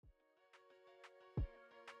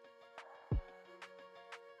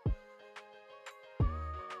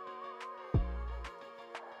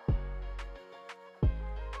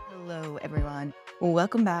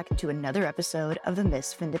Welcome back to another episode of the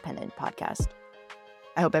Miss Findependent Podcast.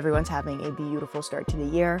 I hope everyone's having a beautiful start to the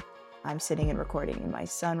year. I'm sitting and recording in my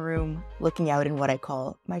sunroom, looking out in what I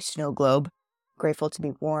call my snow globe, grateful to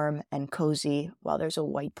be warm and cozy while there's a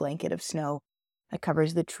white blanket of snow that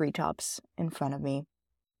covers the treetops in front of me.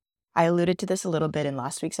 I alluded to this a little bit in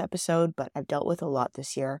last week's episode, but I've dealt with a lot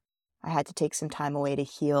this year. I had to take some time away to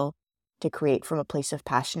heal, to create from a place of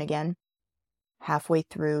passion again. Halfway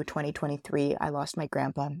through 2023, I lost my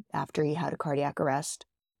grandpa after he had a cardiac arrest,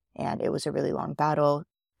 and it was a really long battle.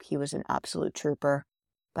 He was an absolute trooper,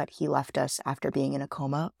 but he left us after being in a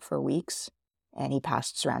coma for weeks, and he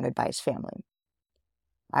passed surrounded by his family.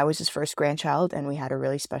 I was his first grandchild, and we had a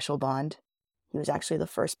really special bond. He was actually the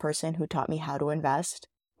first person who taught me how to invest.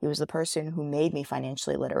 He was the person who made me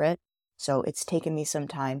financially literate. So it's taken me some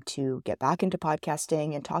time to get back into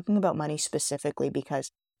podcasting and talking about money specifically because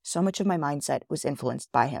so much of my mindset was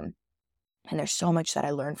influenced by him. And there's so much that I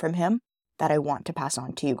learned from him that I want to pass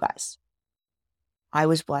on to you guys. I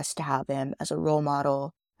was blessed to have him as a role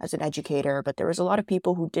model, as an educator, but there was a lot of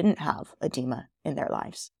people who didn't have a Dima in their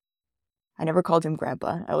lives. I never called him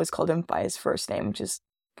Grandpa. I always called him by his first name, which is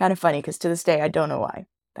kind of funny because to this day, I don't know why,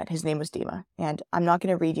 but his name was Dima. And I'm not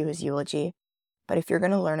going to read you his eulogy, but if you're going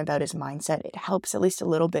to learn about his mindset, it helps at least a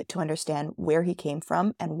little bit to understand where he came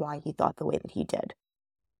from and why he thought the way that he did.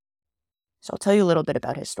 So I'll tell you a little bit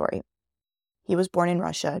about his story. He was born in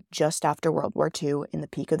Russia just after World War II in the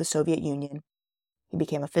peak of the Soviet Union. He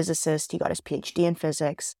became a physicist. He got his PhD in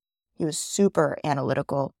physics. He was super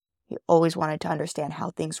analytical. He always wanted to understand how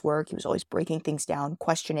things work. He was always breaking things down,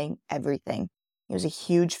 questioning everything. He was a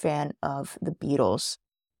huge fan of the Beatles,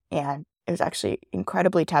 and it was actually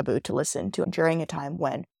incredibly taboo to listen to during a time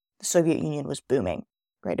when the Soviet Union was booming,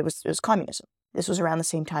 right? It was communism. This was around the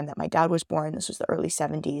same time that my dad was born. This was the early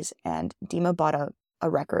 70s, and Dima bought a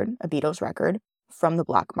record, a Beatles record, from the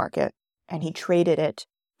black market, and he traded it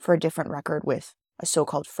for a different record with a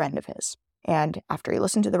so-called friend of his. And after he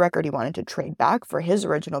listened to the record, he wanted to trade back for his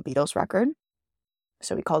original Beatles record.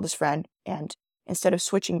 So he called his friend, and instead of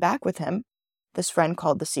switching back with him, this friend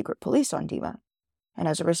called the secret police on Dima. And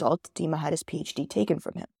as a result, Dima had his PhD taken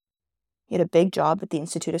from him. He had a big job at the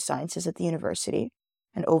Institute of Sciences at the university,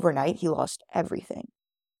 and overnight he lost everything.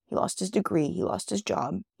 He lost his degree, he lost his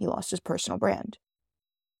job, he lost his personal brand.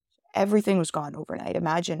 Everything was gone overnight.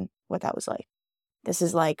 Imagine what that was like. This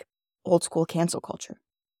is like old school cancel culture.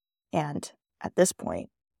 And at this point,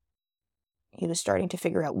 he was starting to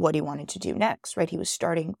figure out what he wanted to do next, right? He was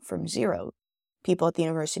starting from zero. People at the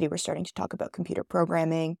university were starting to talk about computer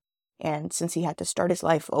programming. And since he had to start his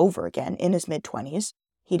life over again in his mid-20s,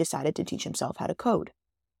 he decided to teach himself how to code.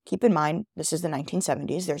 Keep in mind, this is the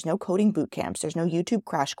 1970s. There's no coding boot camps. There's no YouTube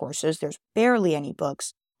crash courses. There's barely any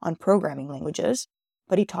books on programming languages,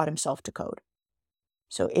 but he taught himself to code.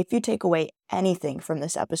 So if you take away anything from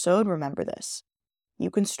this episode, remember this. You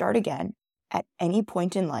can start again at any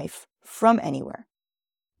point in life from anywhere.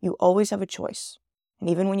 You always have a choice. And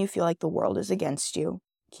even when you feel like the world is against you,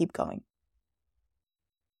 keep going.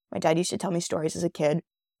 My dad used to tell me stories as a kid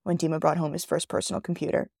when Dima brought home his first personal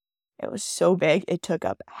computer. It was so big, it took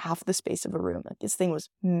up half the space of a room. Like, this thing was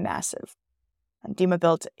massive. And Dima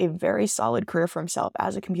built a very solid career for himself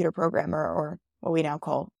as a computer programmer, or what we now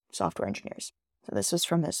call software engineers. So this was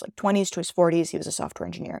from his 20s to his 40s, he was a software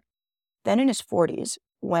engineer. Then in his 40s,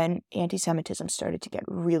 when anti-Semitism started to get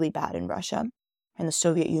really bad in Russia, and the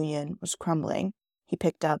Soviet Union was crumbling, he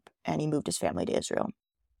picked up and he moved his family to Israel.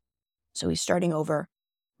 So he's starting over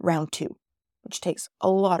round 2, which takes a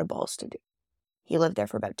lot of balls to do. He lived there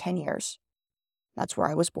for about 10 years. That's where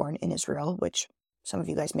I was born, in Israel, which some of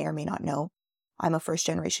you guys may or may not know. I'm a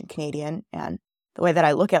first-generation Canadian, and the way that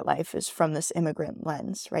I look at life is from this immigrant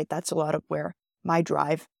lens, right? That's a lot of where my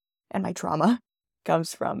drive and my trauma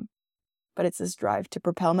comes from. But it's this drive to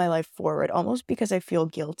propel my life forward, almost because I feel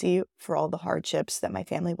guilty for all the hardships that my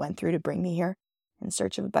family went through to bring me here in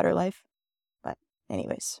search of a better life. But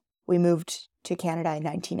anyways, we moved to Canada in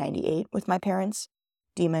 1998 with my parents.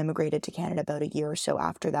 Dima immigrated to Canada about a year or so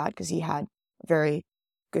after that because he had a very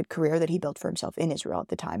good career that he built for himself in Israel at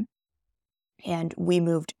the time. And we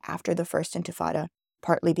moved after the first Intifada,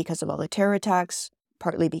 partly because of all the terror attacks,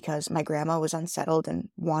 partly because my grandma was unsettled and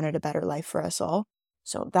wanted a better life for us all.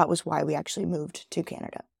 So that was why we actually moved to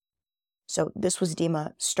Canada. So this was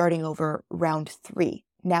Dima starting over round 3,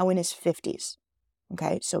 now in his 50s.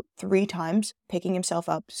 Okay, so 3 times picking himself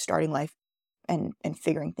up, starting life, and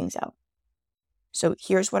figuring things out. So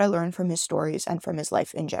here's what I learned from his stories and from his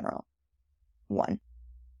life in general. 1,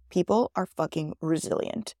 people are fucking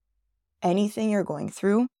resilient. Anything you're going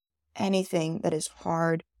through, anything that is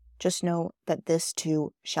hard, just know that this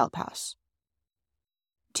too shall pass.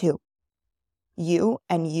 2, you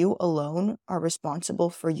and you alone are responsible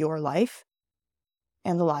for your life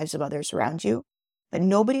and the lives of others around you, but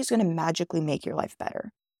nobody's going to magically make your life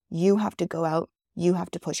better. You have to go out, you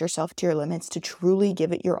have to push yourself to your limits to truly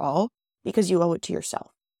give it your all because you owe it to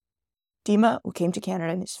yourself. Dima, who came to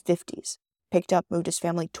Canada in his 50s, picked up, moved his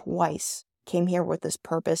family twice, came here with this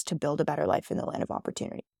purpose to build a better life in the land of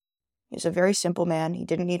opportunity. He was a very simple man. He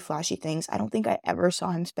didn't need flashy things. I don't think I ever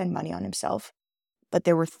saw him spend money on himself. But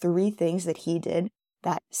there were 3 things that he did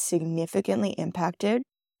that significantly impacted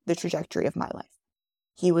the trajectory of my life.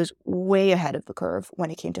 He was way ahead of the curve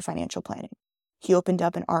when it came to financial planning. He opened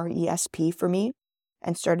up an RESP for me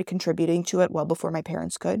and started contributing to it well before my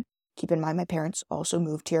parents could. Keep in mind, my parents also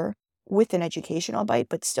moved here with an education, albeit,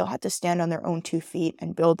 but still had to stand on their own 2 feet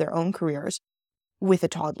and build their own careers with a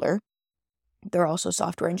toddler. They're also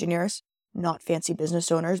software engineers, not fancy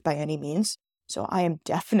business owners by any means. So I am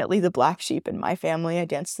definitely the black sheep in my family. I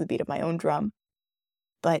dance to the beat of my own drum.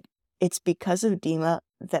 But it's because of Dima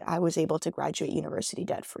that I was able to graduate university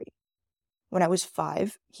debt-free. When I was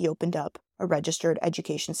 5, he opened up a registered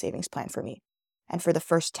education savings plan for me. And for the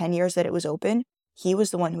first 10 years that it was open, he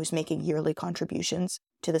was the one who was making yearly contributions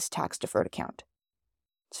to this tax-deferred account.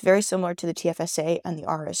 It's very similar to the TFSA and the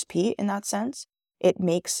RSP in that sense. It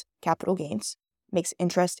makes capital gains, makes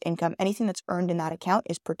interest, income, anything that's earned in that account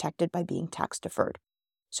is protected by being tax-deferred.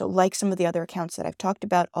 So like some of the other accounts that I've talked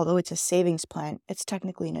about, although it's a savings plan, it's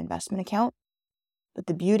technically an investment account. But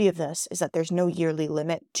the beauty of this is that there's no yearly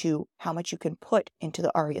limit to how much you can put into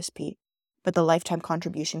the RESP, but the lifetime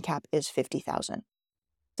contribution cap is $50,000.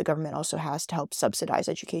 The government also has to help subsidize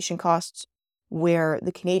education costs, where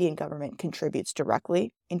the Canadian government contributes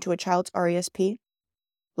directly into a child's RESP.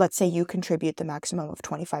 Let's say you contribute the maximum of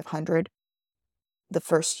 $2,500. The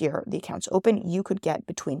first year the account's open, you could get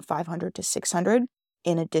between $500 to $600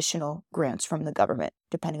 in additional grants from the government,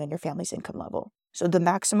 depending on your family's income level. So the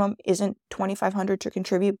maximum isn't $2,500 to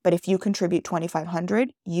contribute, but if you contribute $2,500,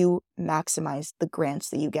 you maximize the grants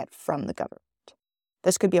that you get from the government.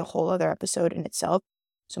 This could be a whole other episode in itself,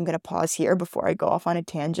 so I'm going to pause here before I go off on a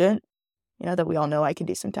tangent, that we all know I can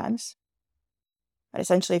do sometimes. But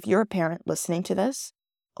essentially, if you're a parent listening to this,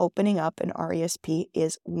 opening up an RESP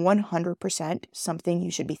is 100% something you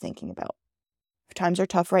should be thinking about. If times are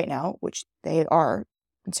tough right now, which they are,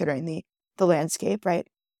 considering the landscape, right?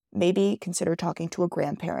 Maybe consider talking to a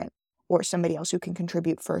grandparent or somebody else who can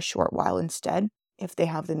contribute for a short while instead, if they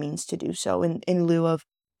have the means to do so in lieu of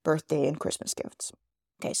birthday and Christmas gifts.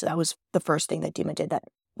 Okay, so that was the first thing that Dima did that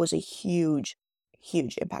was a huge,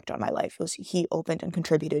 huge impact on my life. It was he opened and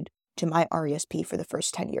contributed to my RESP for the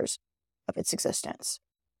first 10 years of its existence.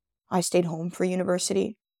 I stayed home for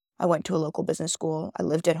university. I went to a local business school. I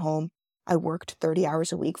lived at home. I worked 30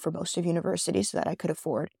 hours a week for most of university so that I could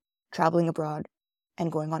afford traveling abroad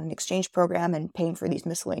and going on an exchange program and paying for these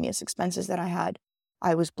miscellaneous expenses that I had.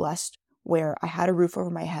 I was blessed where I had a roof over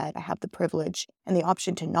my head. I had the privilege and the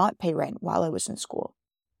option to not pay rent while I was in school.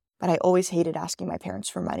 But I always hated asking my parents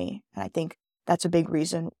for money. And I think that's a big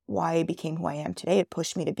reason why I became who I am today. It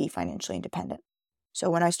pushed me to be financially independent. So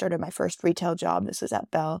when I started my first retail job, this was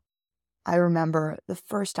at Bell, I remember the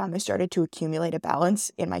first time I started to accumulate a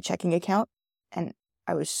balance in my checking account, and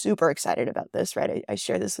I was super excited about this, right? I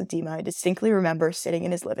shared this with Dima. I distinctly remember sitting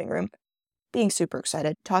in his living room, being super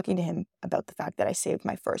excited, talking to him about the fact that I saved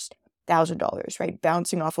my first $1,000, right?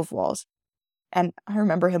 Bouncing off of walls. And I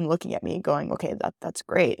remember him looking at me going, okay, that's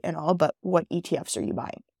great and all, but what ETFs are you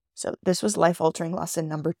buying? So this was life-altering lesson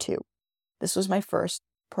number 2. This was my first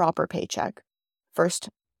proper paycheck. First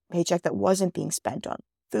paycheck that wasn't being spent on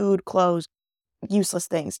food, clothes, useless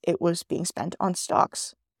things. It was being spent on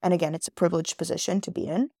stocks. And again, it's a privileged position to be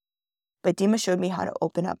in. But Dima showed me how to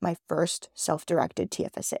open up my first self-directed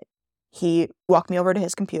TFSA. He walked me over to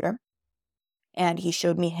his computer and he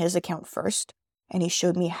showed me his account first. And he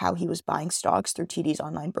showed me how he was buying stocks through TD's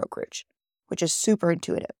online brokerage, which is super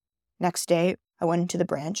intuitive. Next day, I went into the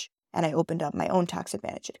branch and I opened up my own tax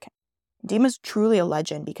advantage account. Dima's truly a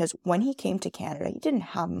legend because when he came to Canada, he didn't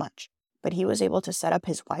have much, but he was able to set up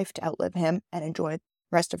his wife to outlive him and enjoy the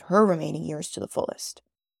rest of her remaining years to the fullest.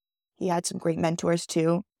 He had some great mentors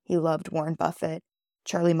too. He loved Warren Buffett,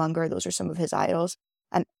 Charlie Munger. Those are some of his idols.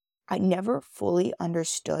 And I never fully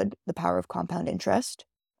understood the power of compound interest.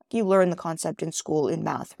 You learn the concept in school in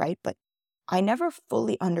math, right? But I never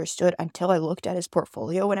fully understood until I looked at his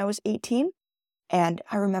portfolio when I was 18. And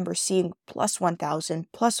I remember seeing plus 1,000,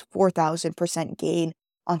 plus 4,000% gain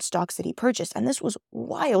on stocks that he purchased. And this was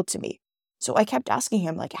wild to me. So I kept asking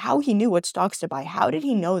him how he knew what stocks to buy. How did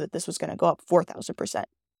he know that this was going to go up 4,000%?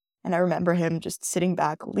 And I remember him just sitting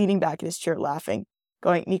back, leaning back in his chair laughing.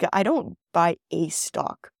 going, Nika, I don't buy a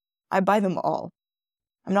stock. I buy them all.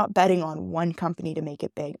 I'm not betting on one company to make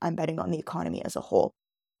it big. I'm betting on the economy as a whole.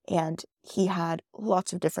 And he had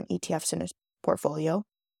lots of different ETFs in his portfolio.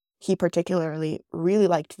 He particularly really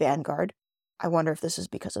liked Vanguard. I wonder if this is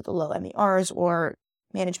because of the low MERs or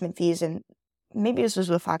management fees, and maybe this was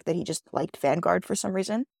the fact that he just liked Vanguard for some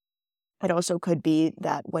reason. It also could be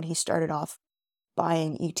that when he started off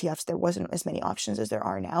buying ETFs, there wasn't as many options as there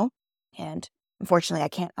are now. And unfortunately, I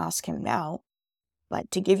can't ask him now.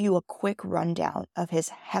 But to give you a quick rundown of his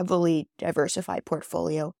heavily diversified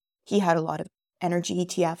portfolio, he had a lot of energy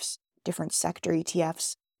ETFs, different sector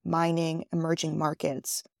ETFs, mining, emerging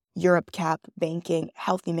markets, Europe cap, banking,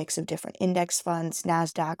 healthy mix of different index funds,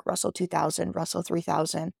 NASDAQ, Russell 2000, Russell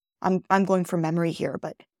 3000. I'm going from memory here,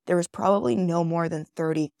 but there was probably no more than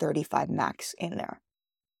 30, 35 max in there.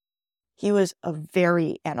 He was a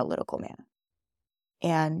very analytical man,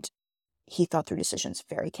 and he thought through decisions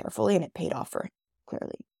very carefully, and it paid off for him,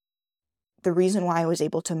 clearly. The reason why I was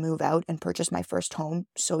able to move out and purchase my first home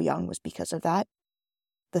so young was because of that.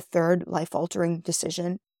 The third life-altering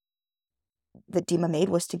decision that Dima made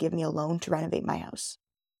was to give me a loan to renovate my house.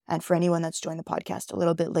 And for anyone that's joined the podcast a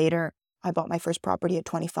little bit later, I bought my first property at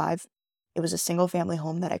 25. It was a single-family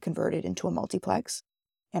home that I converted into a multiplex,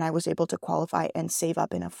 and I was able to qualify and save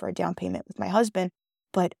up enough for a down payment with my husband,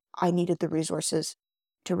 but I needed the resources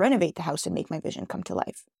to renovate the house and make my vision come to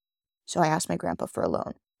life. So I asked my grandpa for a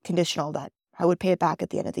loan, conditional that I would pay it back at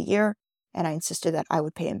the end of the year, and I insisted that I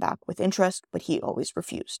would pay him back with interest, but he always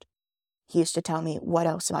refused. He used to tell me, what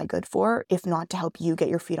else am I good for if not to help you get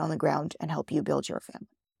your feet on the ground and help you build your family?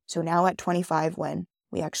 So now at 25, when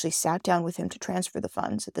we actually sat down with him to transfer the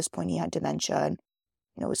funds, at this point he had dementia, and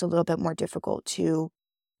it was a little bit more difficult to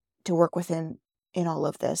work with him in all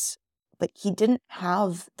of this. But he didn't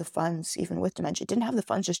have the funds, even with dementia, didn't have the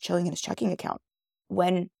funds just chilling in his checking account.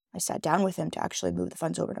 When I sat down with him to actually move the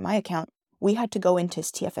funds over to my account, we had to go into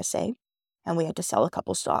his TFSA and we had to sell a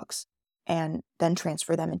couple stocks and then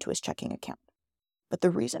transfer them into his checking account. But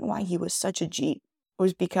the reason why he was such a G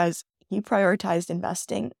was because he prioritized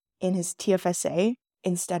investing in his TFSA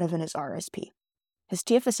instead of in his RSP. His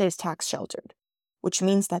TFSA is tax sheltered, which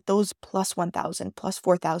means that those plus 1,000, plus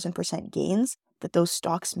 4,000% gains that those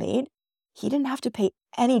stocks made, he didn't have to pay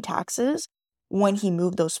any taxes when he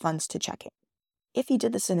moved those funds to checking. If he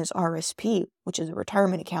did this in his RSP, which is a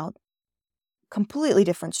retirement account, completely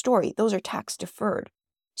different story. Those are tax deferred.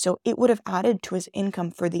 So it would have added to his income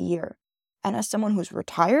for the year. And as someone who's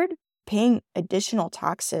retired, paying additional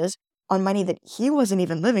taxes on money that he wasn't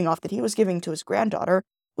even living off, that he was giving to his granddaughter,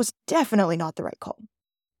 was definitely not the right call.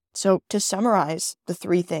 So to summarize the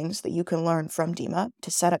 3 things that you can learn from Dima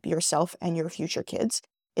to set up yourself and your future kids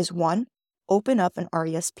is 1, open up an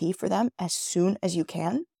RESP for them as soon as you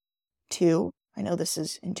can. 2, I know this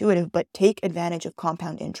is intuitive, but take advantage of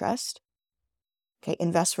compound interest. Okay,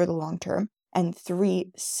 invest for the long term. And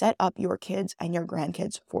 3, set up your kids and your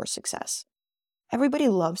grandkids for success. Everybody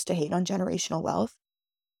loves to hate on generational wealth,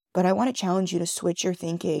 but I want to challenge you to switch your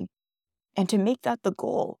thinking and to make that the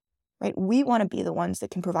goal, right? We want to be the ones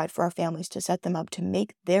that can provide for our families, to set them up to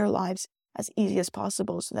make their lives as easy as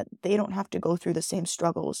possible so that they don't have to go through the same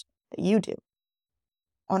struggles that you do.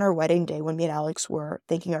 On our wedding day, when me and Alex were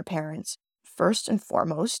thanking our parents, first and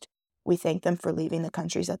foremost, we thanked them for leaving the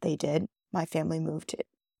countries that they did. My family moved to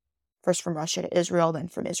first from Russia to Israel, then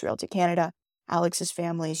from Israel to Canada. Alex's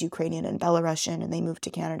family is Ukrainian and Belarusian, and they moved to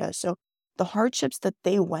Canada. So the hardships that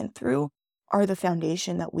they went through are the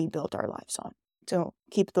foundation that we built our lives on. So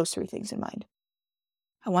keep those 3 things in mind.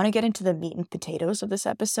 I want to get into the meat and potatoes of this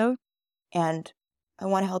episode, and I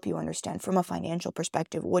want to help you understand from a financial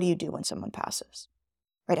perspective, what do you do when someone passes?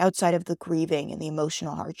 Right, outside of the grieving and the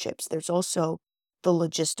emotional hardships, there's also the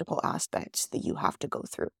logistical aspects that you have to go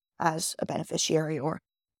through as a beneficiary or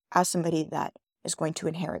as somebody that is going to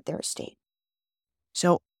inherit their estate.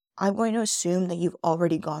 So I'm going to assume that you've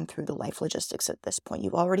already gone through the life logistics at this point.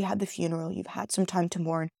 You've already had the funeral. You've had some time to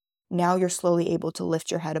mourn. Now you're slowly able to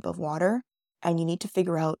lift your head above water, and you need to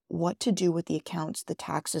figure out what to do with the accounts, the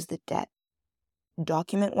taxes, the debt.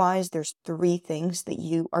 Document-wise, there's 3 things that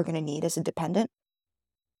you are going to need as a dependent.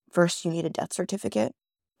 First, you need a death certificate.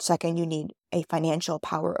 Second, you need a financial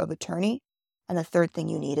power of attorney. And the third thing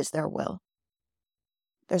you need is their will.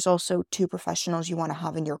 There's also 2 professionals you want to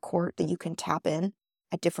have in your court that you can tap in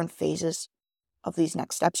at different phases of these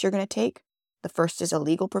next steps you're going to take. The first is a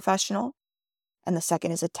legal professional, and the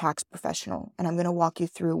second is a tax professional. And I'm going to walk you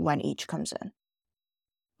through when each comes in.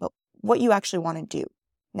 But what you actually want to do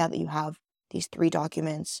now that you have these 3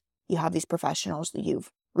 documents, you have these professionals that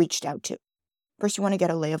you've reached out to. First, you want to get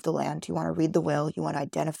a lay of the land. You want to read the will. You want to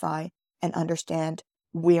identify and understand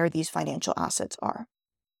where these financial assets are.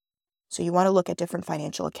 So you want to look at different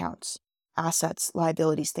financial accounts, assets,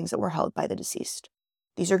 liabilities, things that were held by the deceased.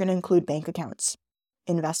 These are going to include bank accounts,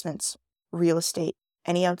 investments, real estate,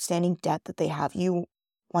 any outstanding debt that they have. You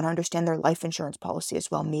want to understand their life insurance policy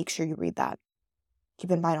as well. Make sure you read that.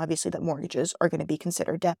 Keep in mind, obviously, that mortgages are going to be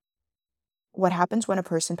considered debt. What happens when a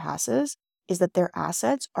person passes is that their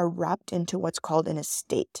assets are wrapped into what's called an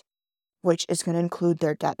estate, which is going to include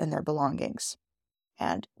their debt and their belongings.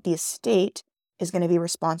 And the estate is going to be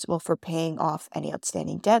responsible for paying off any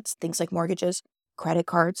outstanding debts, things like mortgages, credit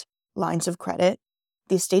cards, lines of credit.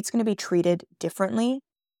 The estate's going to be treated differently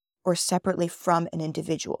or separately from an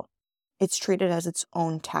individual. It's treated as its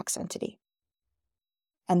own tax entity.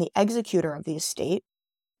 And the executor of the estate,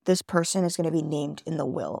 this person is going to be named in the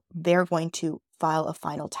will. They're going to file a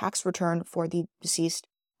final tax return for the deceased.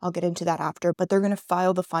 I'll get into that after, but they're going to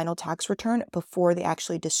file the final tax return before they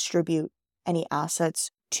actually distribute any assets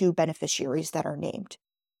to beneficiaries that are named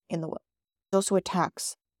in the will. There's also a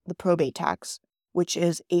tax, the probate tax, which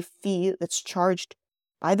is a fee that's charged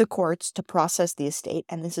by the courts to process the estate,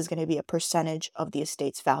 and this is going to be a percentage of the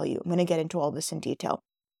estate's value. I'm going to get into all this in detail.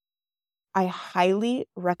 I highly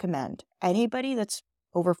recommend anybody that's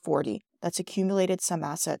over 40, that's accumulated some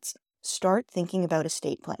assets, start thinking about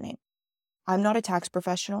estate planning. I'm not a tax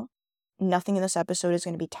professional. Nothing in this episode is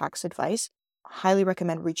going to be tax advice. I highly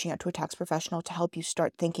recommend reaching out to a tax professional to help you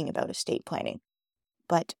start thinking about estate planning.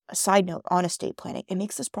 But a side note on estate planning, it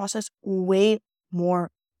makes this process way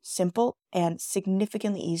more simple and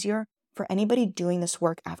significantly easier for anybody doing this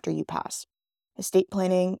work after you pass. Estate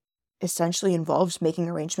planning essentially involves making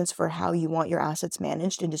arrangements for how you want your assets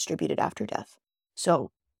managed and distributed after death. So,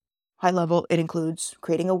 high level, it includes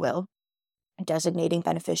creating a will, designating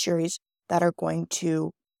beneficiaries that are going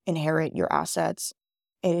to inherit your assets.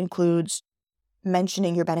 It includes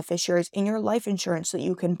mentioning your beneficiaries in your life insurance so that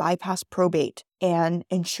you can bypass probate and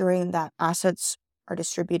ensuring that assets are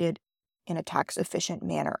distributed in a tax-efficient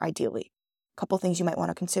manner, ideally. A couple things you might want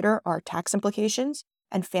to consider are tax implications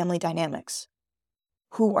and family dynamics.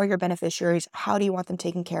 Who are your beneficiaries? How do you want them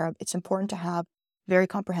taken care of? It's important to have a very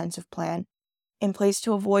comprehensive plan in place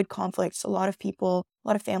to avoid conflicts. A lot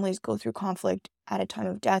of families go through conflict at a time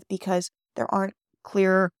of death because there aren't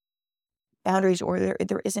clear boundaries or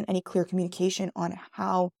there isn't any clear communication on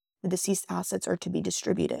how the deceased assets are to be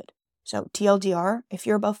distributed. So TLDR, if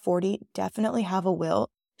you're above 40, definitely have a will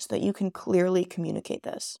so that you can clearly communicate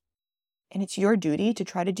this. And it's your duty to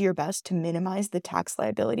try to do your best to minimize the tax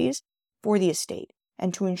liabilities for the estate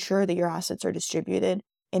and to ensure that your assets are distributed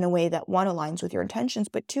in a way that, one, aligns with your intentions,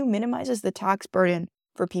 but two, minimizes the tax burden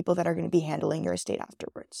for people that are going to be handling your estate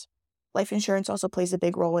afterwards. Life insurance also plays a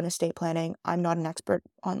big role in estate planning. I'm not an expert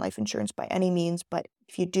on life insurance by any means, but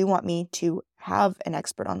if you do want me to have an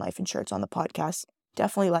expert on life insurance on the podcast,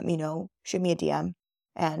 definitely let me know. Shoot me a DM,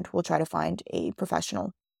 and we'll try to find a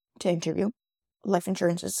professional to interview. Life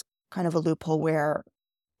insurance is kind of a loophole where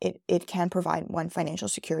it can provide, one, financial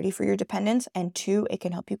security for your dependents, and two, it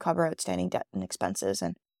can help you cover outstanding debt and expenses.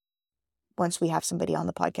 And once we have somebody on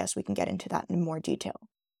the podcast, we can get into that in more detail.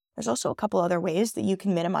 There's also a couple other ways that you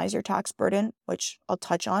can minimize your tax burden, which I'll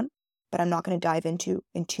touch on, but I'm not going to dive into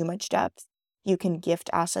in too much depth. You can gift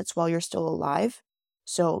assets while you're still alive.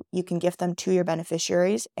 So you can gift them to your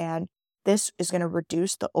beneficiaries, and this is going to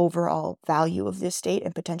reduce the overall value of the estate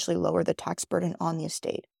and potentially lower the tax burden on the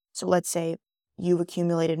estate. So let's say you've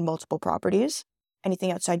accumulated multiple properties,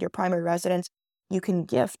 anything outside your primary residence, you can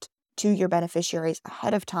gift to your beneficiaries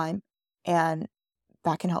ahead of time, and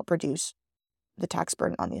that can help reduce the tax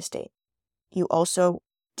burden on the estate. You also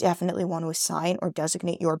definitely want to assign or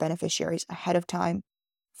designate your beneficiaries ahead of time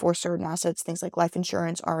for certain assets, things like life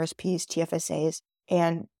insurance, RSPs, TFSAs.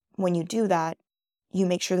 And when you do that, you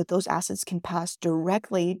make sure that those assets can pass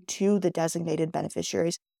directly to the designated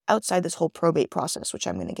beneficiaries outside this whole probate process, which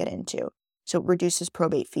I'm going to get into. So it reduces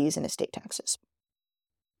probate fees and estate taxes.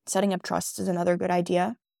 Setting up trusts is another good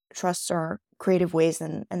idea. Trusts are creative ways,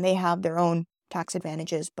 and they have their own tax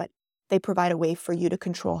advantages, but they provide a way for you to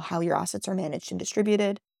control how your assets are managed and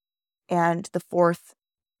distributed. And the fourth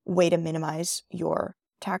way to minimize your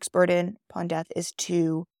tax burden upon death is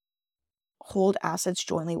to hold assets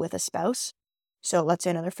jointly with a spouse. So let's say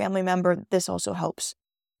another family member, this also helps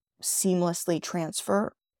seamlessly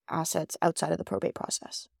transfer assets outside of the probate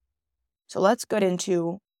process. So let's get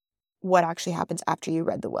into what actually happens after you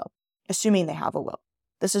read the will, assuming they have a will.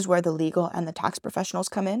 This is where the legal and the tax professionals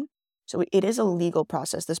come in. So it is a legal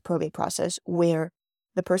process, this probate process, where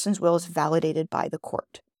the person's will is validated by the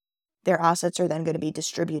court. Their assets are then going to be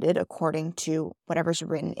distributed according to whatever's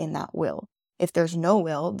written in that will. If there's no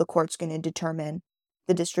will, the court's going to determine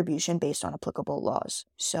the distribution based on applicable laws.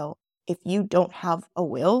 So if you don't have a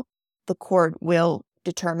will, the court will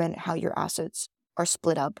determine how your assets are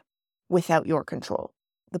split up without your control.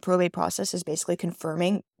 The probate process is basically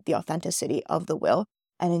confirming the authenticity of the will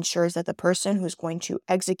and ensures that the person who's going to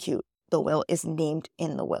execute the will is named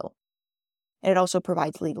in the will. And it also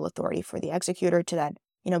provides legal authority for the executor to then,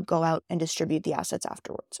 go out and distribute the assets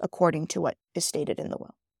afterwards, according to what is stated in the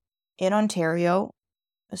will. In Ontario,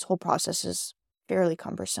 this whole process is fairly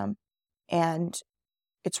cumbersome, and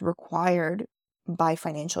it's required by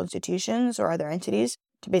financial institutions or other entities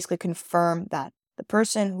to basically confirm that the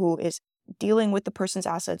person who is dealing with the person's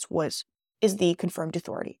assets is the confirmed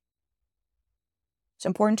authority. It's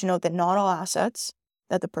important to note that not all assets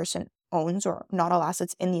that the person owns or not all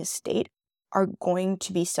assets in the estate are going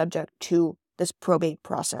to be subject to this probate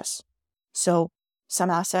process. So some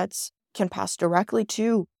assets can pass directly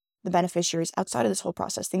to the beneficiaries outside of this whole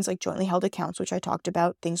process. Things like jointly held accounts, which I talked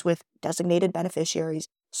about, things with designated beneficiaries,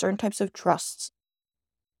 certain types of trusts.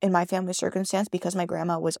 In my family circumstance, because my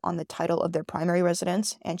grandma was on the title of their primary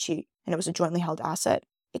residence and it was a jointly held asset,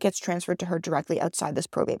 it gets transferred to her directly outside this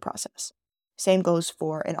probate process. Same goes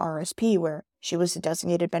for an RSP where she was a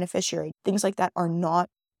designated beneficiary. Things like that are not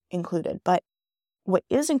included. But what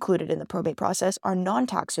is included in the probate process are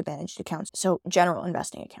non-tax advantaged accounts, so general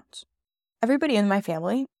investing accounts. Everybody in my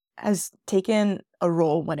family has taken a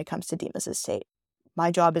role when it comes to Dima's estate.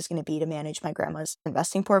 My job is going to be to manage my grandma's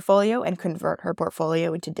investing portfolio and convert her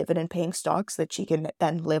portfolio into dividend-paying stocks that she can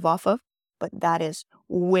then live off of. But that is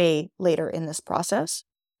way later in this process,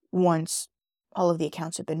 once all of the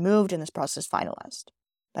accounts have been moved and this process finalized.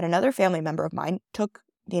 But another family member of mine took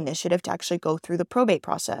the initiative to actually go through the probate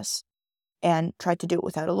process and tried to do it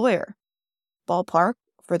without a lawyer. Ballpark,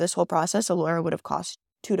 for this whole process, a lawyer would have cost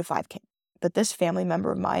 $2,000 to $5,000. But this family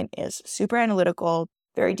member of mine is super analytical,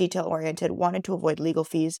 very detail-oriented, wanted to avoid legal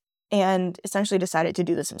fees, and essentially decided to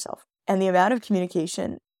do this himself. And the amount of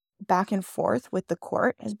communication back and forth with the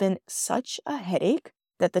court has been such a headache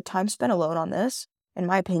that the time spent alone on this, in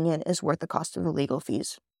my opinion, is worth the cost of the legal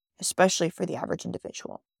fees, especially for the average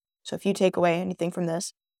individual. So if you take away anything from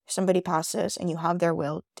this, if somebody passes and you have their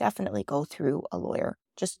will, definitely go through a lawyer.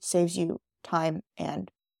 Just saves you time and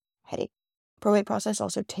headache. Probate process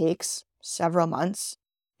also takes several months.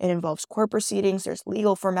 It involves court proceedings, there's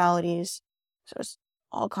legal formalities, so there's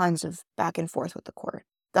all kinds of back and forth with the court.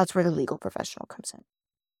 That's where the legal professional comes in.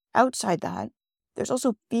 Outside that, there's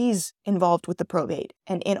also fees involved with the probate,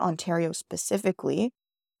 and in Ontario specifically,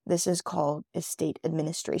 this is called estate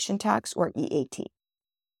administration tax, or EAT.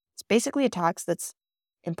 It's basically a tax that's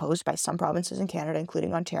imposed by some provinces in Canada,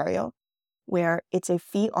 including Ontario, where it's a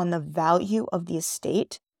fee on the value of the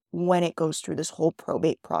estate when it goes through this whole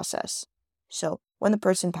probate process. So when the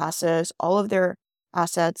person passes, all of their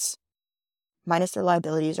assets minus their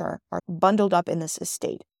liabilities are bundled up in this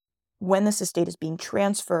estate. When this estate is being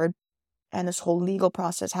transferred and this whole legal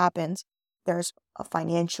process happens, there's a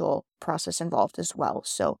financial process involved as well.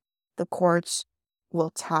 So the courts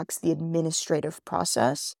will tax the administrative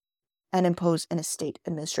process and impose an estate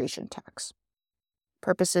administration tax.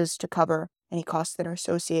 Purpose is to cover any costs that are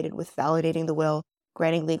associated with validating the will,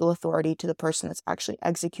 granting legal authority to the person that's actually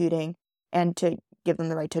executing, and to give them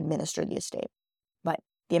the right to administer the estate. But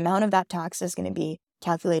the amount of that tax is going to be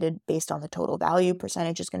calculated based on the total value.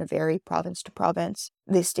 Percentage is going to vary province to province.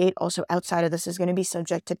 The estate also outside of this is going to be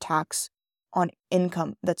subject to tax on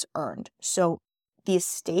income that's earned. So the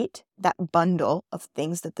estate, that bundle of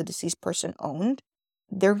things that the deceased person owned,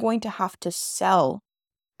 they're going to have to sell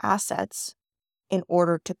assets in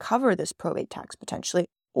order to cover this probate tax potentially,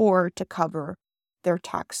 or to cover their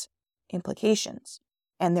tax implications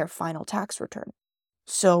and their final tax return.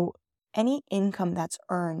 So any income that's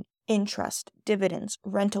earned, interest, dividends,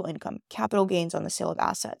 rental income, capital gains on the sale of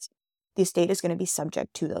assets, the estate is going to be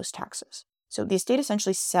subject to those taxes. So the estate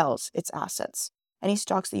essentially sells its assets. Any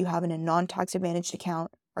stocks that you have in a non-tax advantaged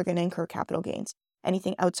account are going to incur capital gains.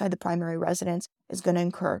 Anything outside the primary residence is going to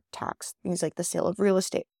incur tax. Things like the sale of real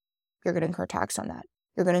estate, you're going to incur tax on that.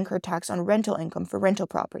 You're going to incur tax on rental income for rental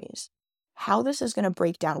properties. How this is going to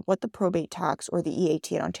break down what the probate tax or the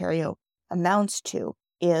EAT in Ontario amounts to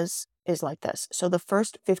is like this. So the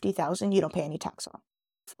first $50,000 you don't pay any tax on.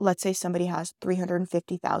 Let's say somebody has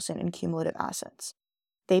 $350,000 in cumulative assets.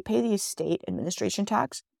 They pay the estate administration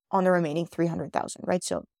tax on the remaining $300,000, right?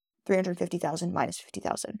 So $350,000 minus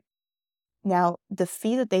 $50,000. Now, the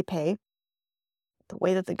fee that they pay, the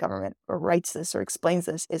way that the government writes this or explains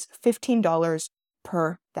this, is $15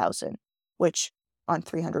 per thousand, which on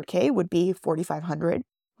 $300K would be $4,500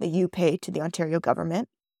 that you pay to the Ontario government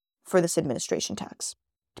for this administration tax.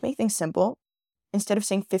 To make things simple, instead of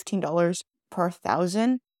saying $15 per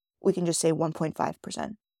thousand, we can just say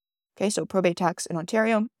 1.5%. Okay, so probate tax in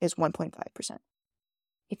Ontario is 1.5%.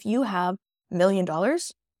 If you have $1 million,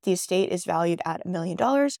 the estate is valued at $1 million,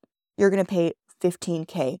 you're going to pay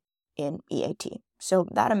 $15,000 in EAT. So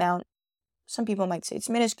that amount, some people might say it's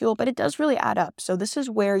minuscule, but it does really add up. So this is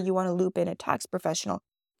where you want to loop in a tax professional,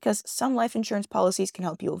 because some life insurance policies can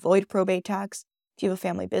help you avoid probate tax. If you have a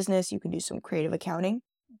family business, you can do some creative accounting.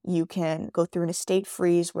 You can go through an estate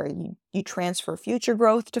freeze where you transfer future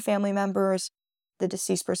growth to family members. The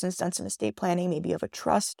deceased person's done some estate planning, maybe you have a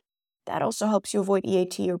trust. That also helps you avoid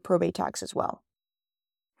EAT or probate tax as well.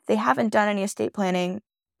 If they haven't done any estate planning,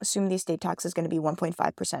 assume the estate tax is going to be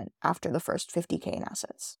 1.5% after the first $50,000 in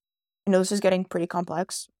assets. I know this is getting pretty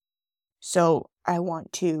complex, so I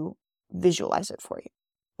want to visualize it for you.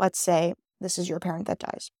 Let's say this is your parent that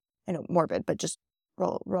dies. I know, morbid, but just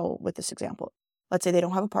roll with this example. Let's say they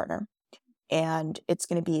don't have a partner, and it's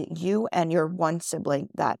going to be you and your one sibling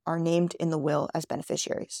that are named in the will as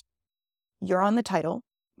beneficiaries. You're on the title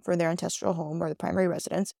for their ancestral home or the primary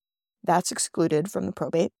residence. That's excluded from the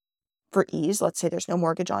probate. For ease, let's say there's no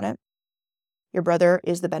mortgage on it. Your brother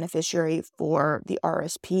is the beneficiary for the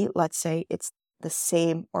RSP. Let's say it's the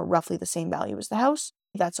same or roughly the same value as the house.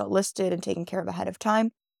 That's all listed and taken care of ahead of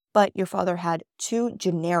time. But your father had 2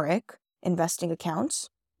 generic investing accounts,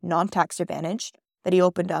 non-tax advantaged, that he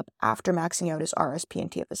opened up after maxing out his RSP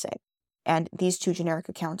and TFSA. And these 2 generic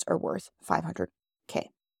accounts are worth $500,000.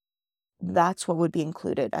 That's what would be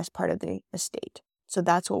included as part of the estate. So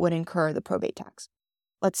that's what would incur the probate tax.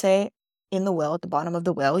 Let's say in the will, at the bottom of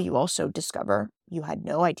the will, you also discover, you had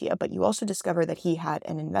no idea, but you also discover that he had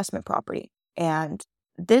an investment property. And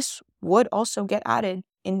this would also get added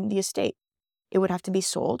in the estate. It would have to be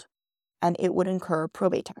sold and it would incur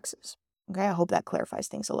probate taxes. Okay, I hope that clarifies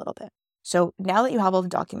things a little bit. So now that you have all the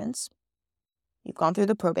documents, you've gone through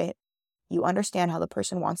the probate, you understand how the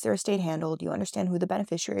person wants their estate handled, you understand who the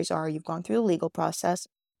beneficiaries are, you've gone through the legal process,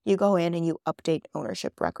 you go in and you update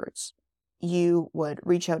ownership records. You would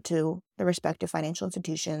reach out to the respective financial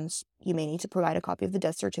institutions. You may need to provide a copy of the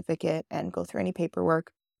death certificate and go through any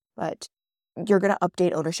paperwork, but you're going to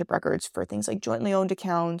update ownership records for things like jointly owned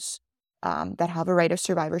accounts that have a right of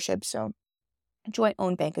survivorship. So joint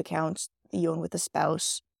owned bank accounts that you own with a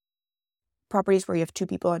spouse, properties where you have 2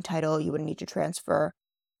 people on title, you would need to transfer.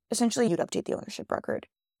 Essentially, you'd update the ownership record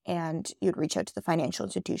and you'd reach out to the financial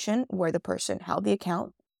institution where the person held the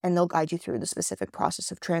account, and they'll guide you through the specific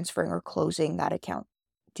process of transferring or closing that account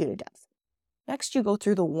due to death. Next, you go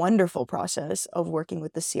through the wonderful process of working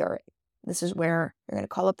with the CRA. This is where you're going to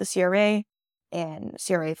call up the CRA, and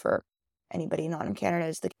CRA, for anybody not in Canada,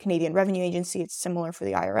 is the Canadian Revenue Agency. It's similar for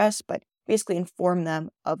the IRS, but basically inform them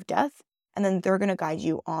of death, and then they're going to guide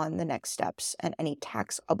you on the next steps and any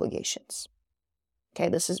tax obligations. Okay,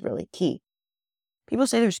 this is really key. People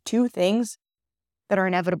say there's 2 things that are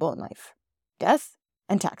inevitable in life: death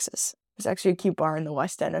and taxes. There's actually a cute bar in the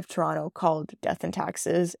West End of Toronto called Death and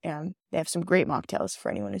Taxes, and they have some great mocktails for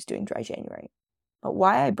anyone who's doing dry January. But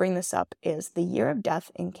why I bring this up is the year of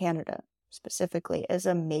death in Canada specifically is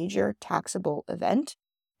a major taxable event,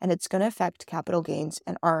 and it's going to affect capital gains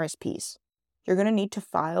and RSPs. You're going to need to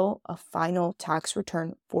file a final tax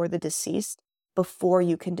return for the deceased before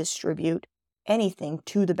you can distribute anything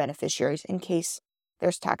to the beneficiaries. In case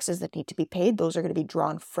there's taxes that need to be paid, those are going to be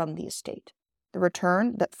drawn from the estate. The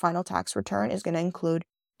return, that final tax return, is going to include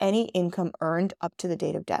any income earned up to the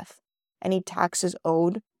date of death. Any taxes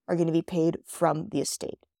owed are going to be paid from the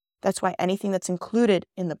estate. That's why anything that's included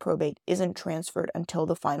in the probate isn't transferred until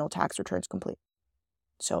the final tax return is complete.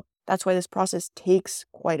 So that's why this process takes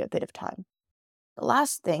quite a bit of time. The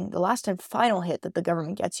last and final hit that the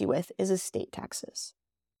government gets you with is estate taxes.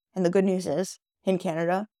 And the good news is, in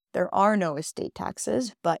Canada, there are no estate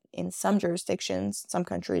taxes, but in some jurisdictions, some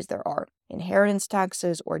countries, there are inheritance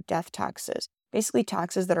taxes or death taxes, basically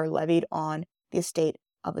taxes that are levied on the estate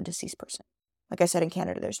of a deceased person. Like I said, in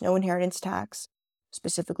Canada, there's no inheritance tax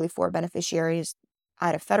specifically for beneficiaries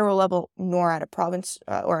at a federal level, nor at a province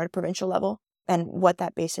or at a provincial level. And what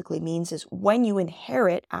that basically means is when you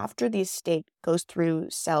inherit, after the estate goes through,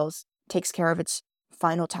 sells, takes care of its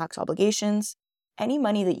final tax obligations, any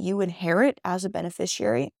money that you inherit as a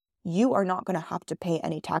beneficiary, you are not going to have to pay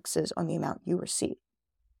any taxes on the amount you receive,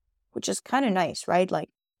 which is kind of nice, right? Like,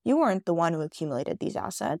 you weren't the one who accumulated these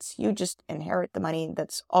assets. You just inherit the money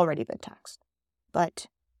that's already been taxed. But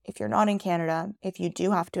if you're not in Canada, if you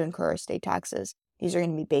do have to incur estate taxes, these are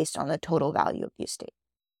going to be based on the total value of the estate.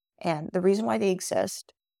 And the reason why they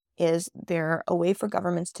exist is they're a way for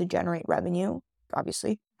governments to generate revenue,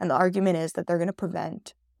 obviously. And the argument is that they're going to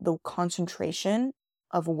prevent the concentration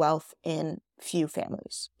of wealth in few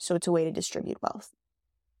families. So it's a way to distribute wealth.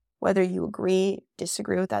 Whether you agree,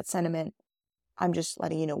 disagree with that sentiment, I'm just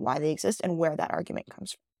letting you know why they exist and where that argument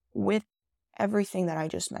comes from. With everything that I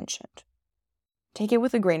just mentioned, take it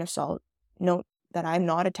with a grain of salt. Note that I'm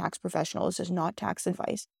not a tax professional. This is not tax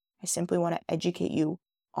advice. I simply want to educate you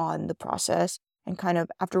on the process, and kind of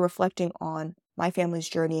after reflecting on my family's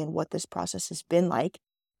journey and what this process has been like,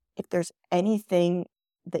 if there's anything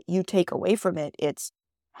that you take away from it, it's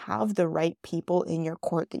have the right people in your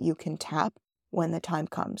court that you can tap when the time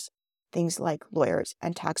comes. Things like lawyers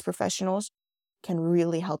and tax professionals can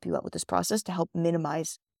really help you out with this process to help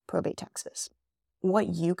minimize probate taxes. What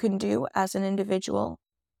you can do as an individual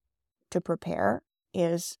to prepare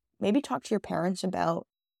is maybe talk to your parents about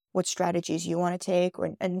what strategies you want to take,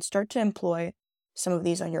 and start to employ some of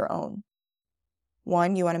these on your own.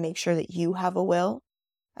 One, you want to make sure that you have a will,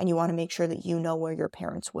 and you want to make sure that you know where your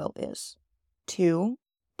parents' will is. Two,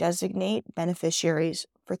 designate beneficiaries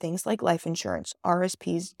for things like life insurance,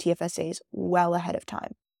 RSPs, TFSAs well ahead of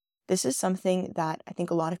time. This is something that I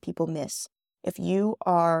think a lot of people miss. If you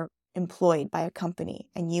are employed by a company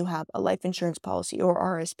and you have a life insurance policy or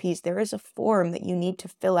RSPs, there is a form that you need to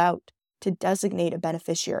fill out to designate a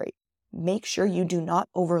beneficiary. Make sure you do not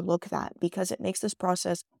overlook that, because it makes this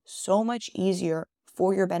process so much easier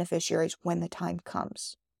for your beneficiaries when the time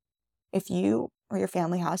comes. If you or your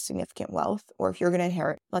family has significant wealth, or if you're going to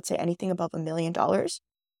inherit, let's say, anything above $1 million,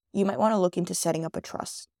 you might want to look into setting up a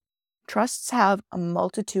trust. Trusts have a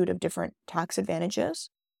multitude of different tax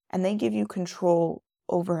advantages, and they give you control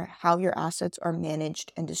over how your assets are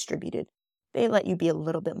managed and distributed. They let you be a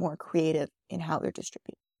little bit more creative in how they're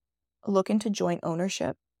distributed. Look into joint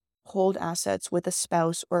ownership. Hold assets with a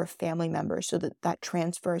spouse or a family member so that that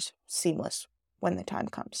transfer is seamless when the time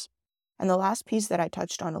comes. And the last piece that I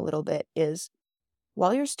touched on a little bit is,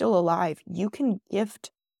 while you're still alive, you can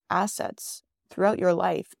gift assets throughout your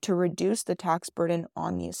life to reduce the tax burden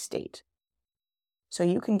on the estate. So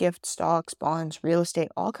you can gift stocks, bonds, real estate,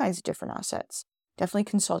 all kinds of different assets. Definitely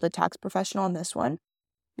consult a tax professional on this one,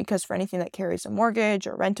 because for anything that carries a mortgage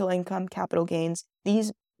or rental income, capital gains,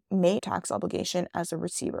 these may tax obligation as a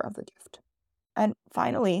receiver of the gift. And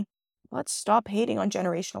finally, let's stop hating on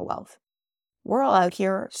generational wealth. We're all out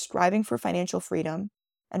here striving for financial freedom,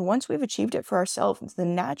 and once we've achieved it for ourselves, the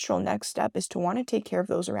natural next step is to want to take care of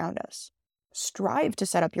those around us. Strive to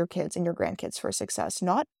set up your kids and your grandkids for success,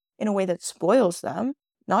 not in a way that spoils them,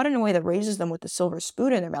 not in a way that raises them with a silver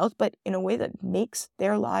spoon in their mouth, but in a way that makes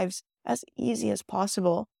their lives as easy as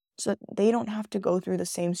possible so that they don't have to go through the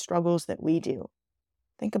same struggles that we do.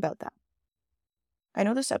 Think about that. I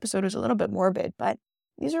know this episode is a little bit morbid, but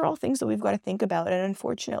these are all things that we've got to think about, and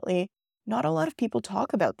unfortunately, not a lot of people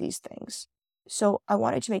talk about these things. So I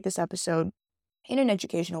wanted to make this episode in an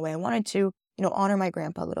educational way. I wanted to, honor my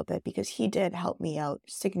grandpa a little bit, because he did help me out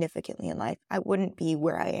significantly in life. I wouldn't be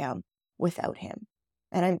where I am without him,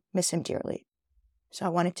 and I miss him dearly. So I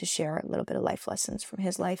wanted to share a little bit of life lessons from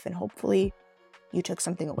his life, and hopefully you took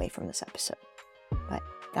something away from this episode. But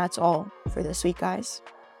that's all for this week, guys.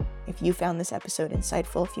 If you found this episode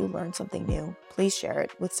insightful, if you learned something new, please share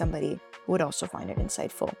it with somebody who would also find it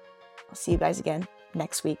insightful. I'll see you guys again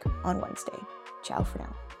next week on Wednesday. Ciao for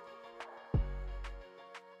now.